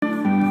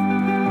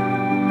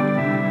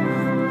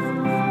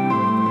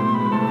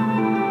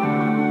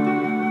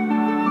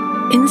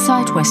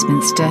Inside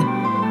Westminster,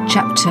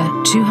 Chapter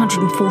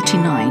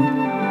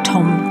 249,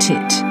 Tom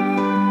Tit.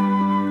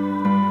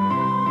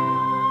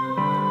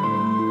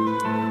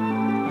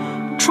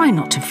 "Try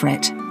not to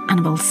fret,"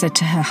 Annabel said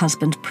to her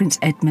husband, Prince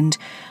Edmund.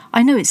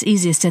 "I know it's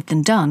easier said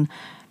than done,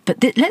 but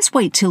let's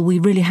wait till we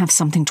really have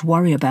something to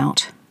worry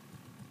about."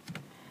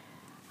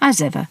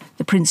 As ever,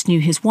 the prince knew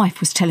his wife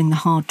was telling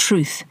the hard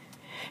truth.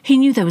 He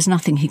knew there was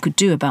nothing he could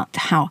do about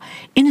how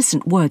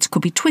innocent words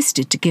could be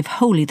twisted to give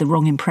wholly the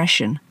wrong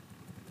impression.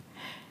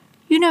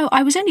 "You know,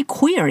 I was only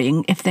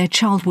querying if their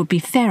child would be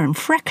fair and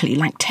freckly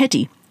like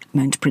Teddy,"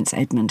 moaned Prince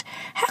Edmund.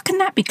 "How can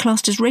that be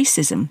classed as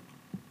racism?"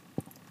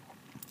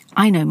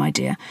 "I know, my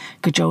dear,"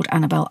 cajoled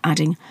Annabel,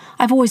 adding,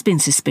 "I've always been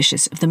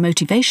suspicious of the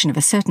motivation of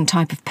a certain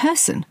type of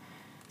person.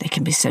 They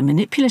can be so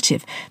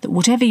manipulative that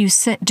whatever you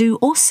do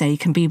or say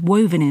can be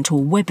woven into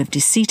a web of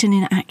deceit and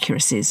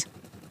inaccuracies."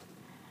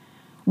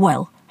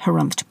 "Well,"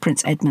 harumphed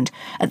Prince Edmund,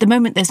 "at the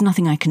moment there's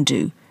nothing I can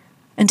do.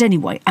 And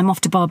anyway, I'm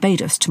off to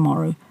Barbados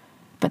tomorrow.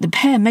 But the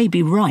pair may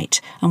be right,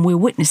 and we're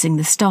witnessing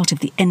the start of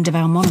the end of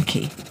our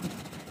monarchy.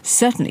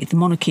 Certainly the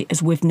monarchy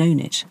as we've known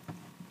it."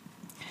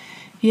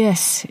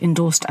 "Yes,"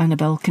 endorsed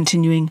Annabel,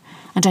 continuing,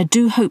 "and I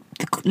do hope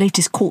the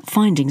latest court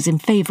findings in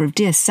favour of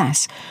dear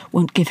Sass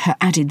won't give her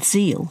added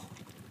zeal."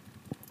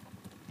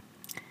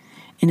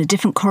 In a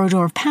different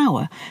corridor of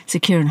power, Sir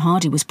Kieran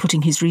Hardy was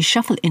putting his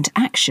reshuffle into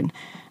action,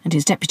 and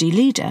his deputy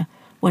leader,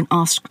 when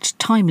asked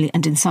timely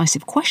and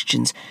incisive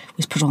questions,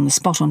 was put on the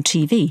spot on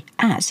TV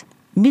as,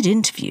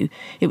 mid-interview,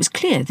 it was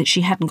clear that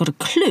she hadn't got a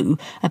clue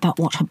about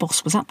what her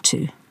boss was up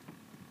to.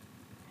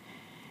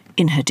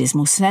 In her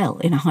dismal cell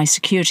in a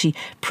high-security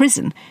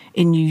prison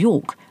in New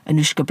York,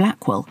 Anushka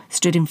Blackwell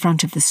stood in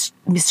front of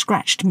the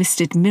scratched,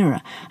 misted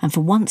mirror and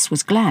for once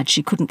was glad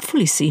she couldn't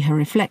fully see her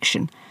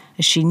reflection,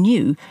 as she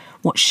knew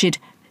what she'd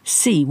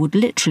see would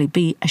literally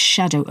be a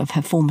shadow of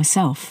her former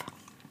self.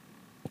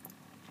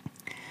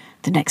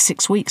 The next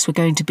 6 weeks were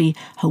going to be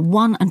her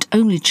one and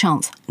only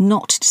chance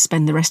not to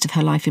spend the rest of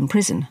her life in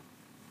prison.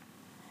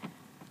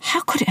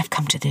 How could it have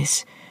come to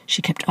this?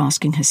 She kept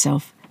asking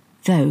herself,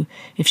 though,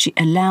 if she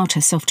allowed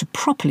herself to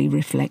properly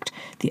reflect,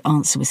 the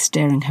answer was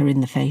staring her in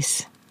the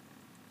face.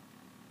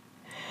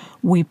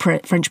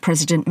 French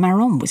President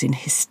Macron was in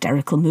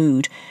hysterical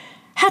mood.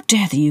 How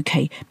dare the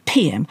UK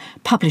PM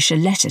publish a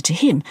letter to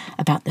him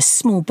about the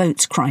small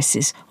boats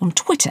crisis on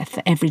Twitter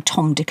for every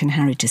Tom, Dick and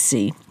Harry to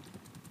see?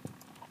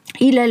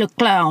 "Il est le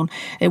clown,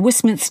 et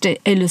Westminster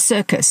est le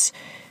circus,"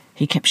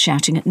 he kept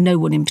shouting at no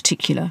one in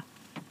particular,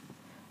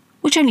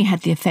 which only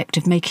had the effect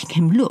of making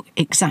him look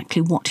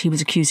exactly what he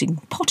was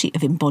accusing Potty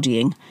of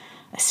embodying,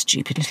 a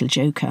stupid little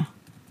joker.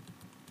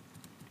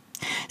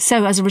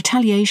 So, as a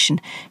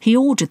retaliation, he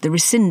ordered the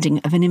rescinding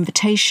of an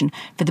invitation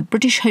for the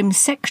British Home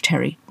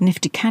Secretary,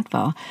 Nifty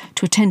Kadvar,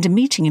 to attend a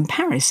meeting in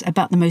Paris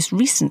about the most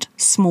recent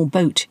small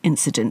boat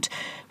incident,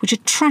 which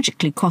had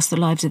tragically cost the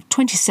lives of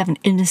 27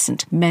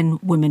 innocent men,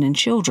 women and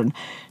children,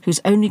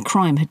 whose only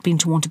crime had been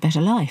to want a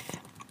better life.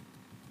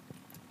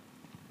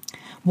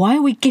 Why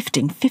are we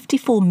gifting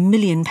 £54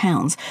 million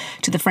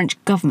to the French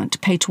government to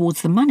pay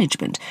towards the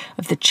management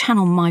of the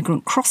Channel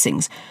migrant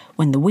crossings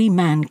when the wee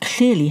man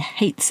clearly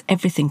hates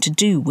everything to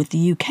do with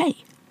the UK?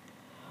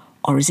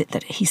 Or is it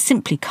that he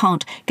simply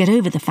can't get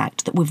over the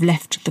fact that we've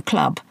left the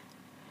club?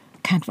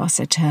 Kadvar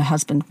said to her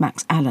husband,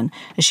 Max Allen,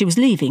 as she was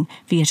leaving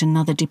for yet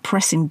another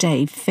depressing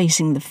day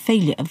facing the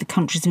failure of the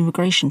country's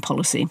immigration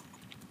policy.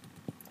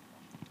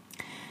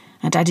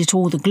 And added to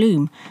all the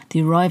gloom,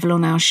 the arrival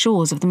on our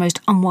shores of the most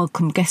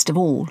unwelcome guest of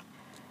all,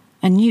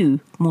 a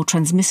new, more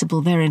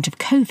transmissible variant of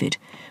COVID,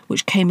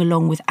 which came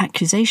along with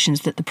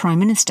accusations that the Prime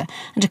Minister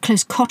and a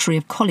close coterie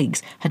of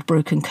colleagues had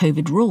broken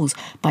COVID rules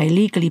by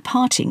illegally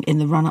partying in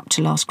the run-up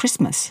to last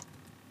Christmas.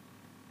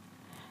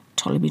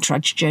 Ptolemy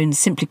Trudge-Jones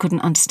simply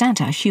couldn't understand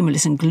how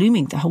humourless and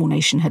glooming the whole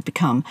nation had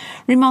become,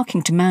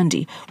 remarking to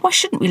Mandy, "Why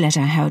shouldn't we let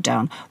our hair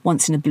down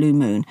once in a blue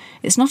moon?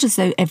 It's not as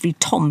though every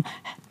Tom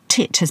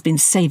Tit has been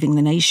saving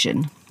the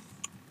nation."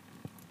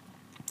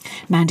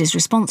 Mandy's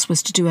response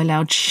was to do a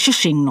loud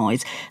shushing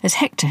noise, as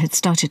Hector had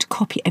started to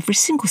copy every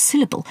single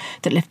syllable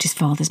that left his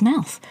father's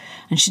mouth,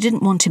 and she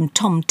didn't want him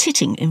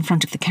Tom-titting in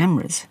front of the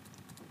cameras.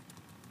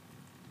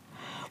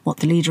 What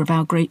the leader of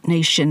our great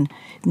nation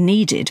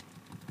needed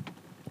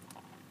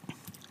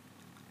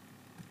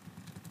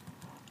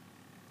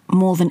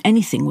more than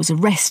anything was a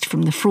rest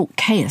from the fraught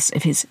chaos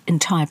of his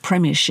entire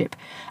premiership,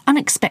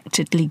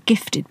 unexpectedly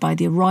gifted by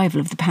the arrival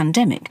of the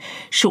pandemic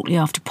shortly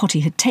after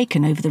Potty had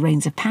taken over the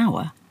reins of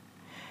power.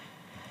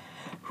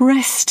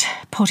 Rest,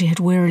 Potty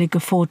had wearily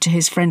guffawed to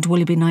his friend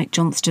Willoughby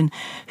Knight-Johnston,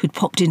 who'd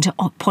popped into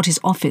Potty's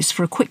office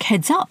for a quick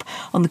heads-up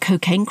on the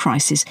cocaine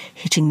crisis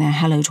hitting their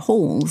hallowed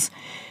halls,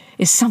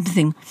 is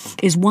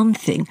one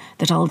thing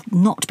that I'll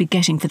not be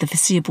getting for the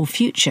foreseeable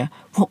future,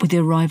 what with the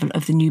arrival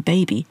of the new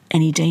baby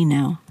any day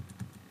now.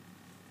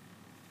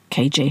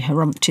 KJ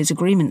harumphed his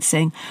agreement,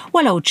 saying,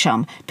 "Well, old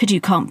chum, pity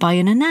you can't buy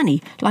in a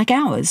nanny like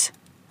ours."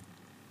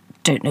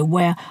 "Don't know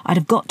where I'd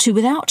have got to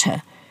without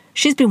her.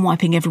 She's been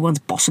wiping everyone's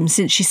bottom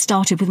since she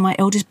started with my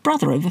eldest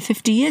brother over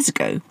 50 years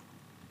ago."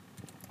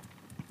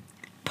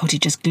 Potty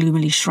just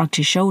gloomily shrugged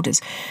his shoulders,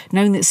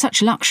 knowing that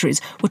such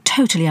luxuries were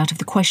totally out of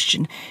the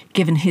question,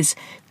 given his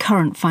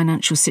current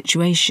financial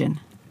situation.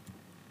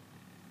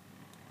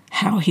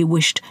 How he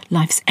wished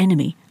life's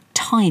enemy,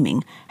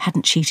 timing,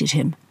 hadn't cheated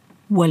him,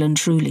 well and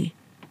truly.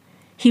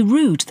 He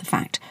rued the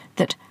fact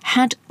that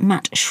had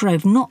Matt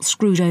Shrove not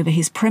screwed over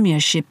his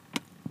premiership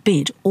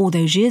bid all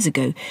those years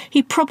ago,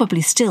 he'd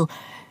probably still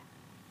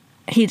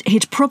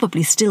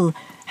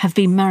have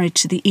been married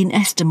to the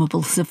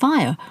inestimable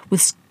Sophia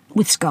with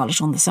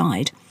Scarlett on the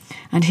side,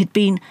 and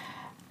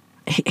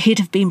he'd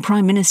have been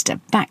Prime Minister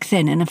back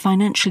then in a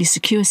financially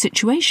secure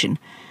situation,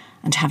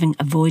 and having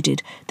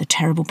avoided the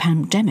terrible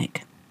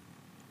pandemic.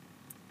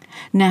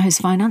 Now his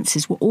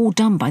finances were all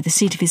done by the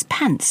seat of his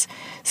pants,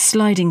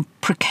 sliding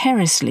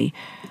precariously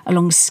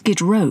along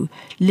Skid Row,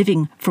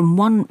 living from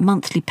one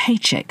monthly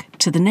paycheck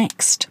to the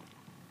next.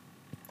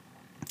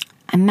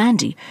 And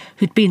Mandy,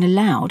 who'd been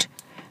allowed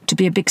to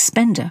be a big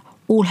spender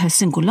all her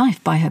single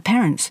life by her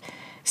parents,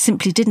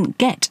 simply didn't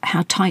get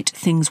how tight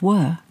things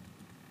were.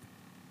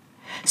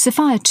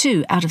 Sophia,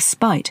 too, out of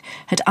spite,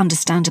 had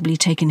understandably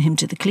taken him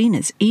to the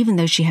cleaners, even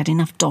though she had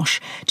enough dosh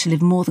to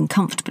live more than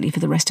comfortably for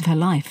the rest of her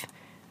life.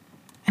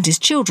 And his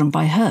children,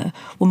 by her,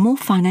 were more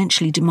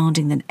financially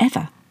demanding than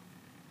ever.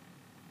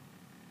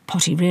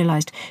 Potty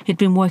realised he'd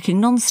been working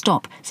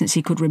non-stop since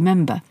he could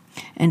remember,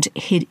 and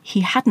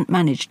he hadn't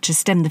managed to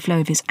stem the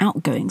flow of his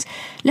outgoings,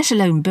 let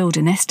alone build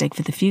a nest egg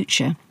for the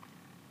future.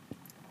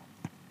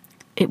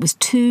 It was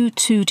too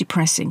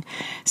depressing,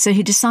 so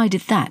he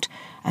decided that,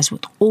 as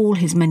with all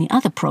his many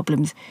other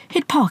problems,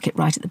 he'd park it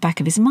right at the back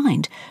of his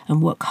mind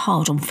and work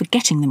hard on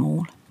forgetting them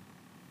all.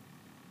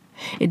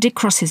 It did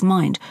cross his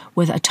mind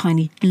whether a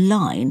tiny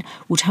line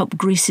would help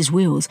grease his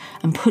wheels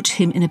and put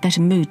him in a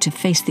better mood to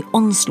face the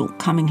onslaught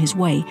coming his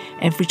way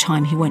every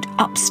time he went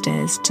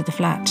upstairs to the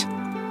flat.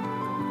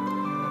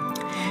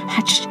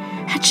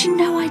 Had she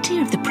no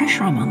idea of the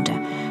pressure I'm under?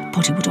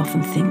 Potty would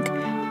often think,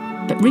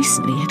 but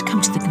recently had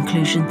come to the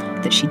conclusion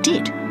that she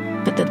did,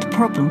 but that the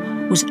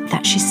problem was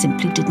that she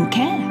simply didn't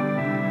care.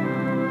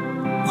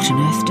 What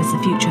on earth does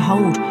the future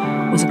hold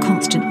was a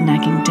constant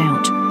nagging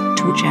doubt,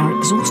 to which our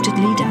exhausted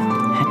leader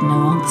had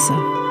no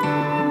answer.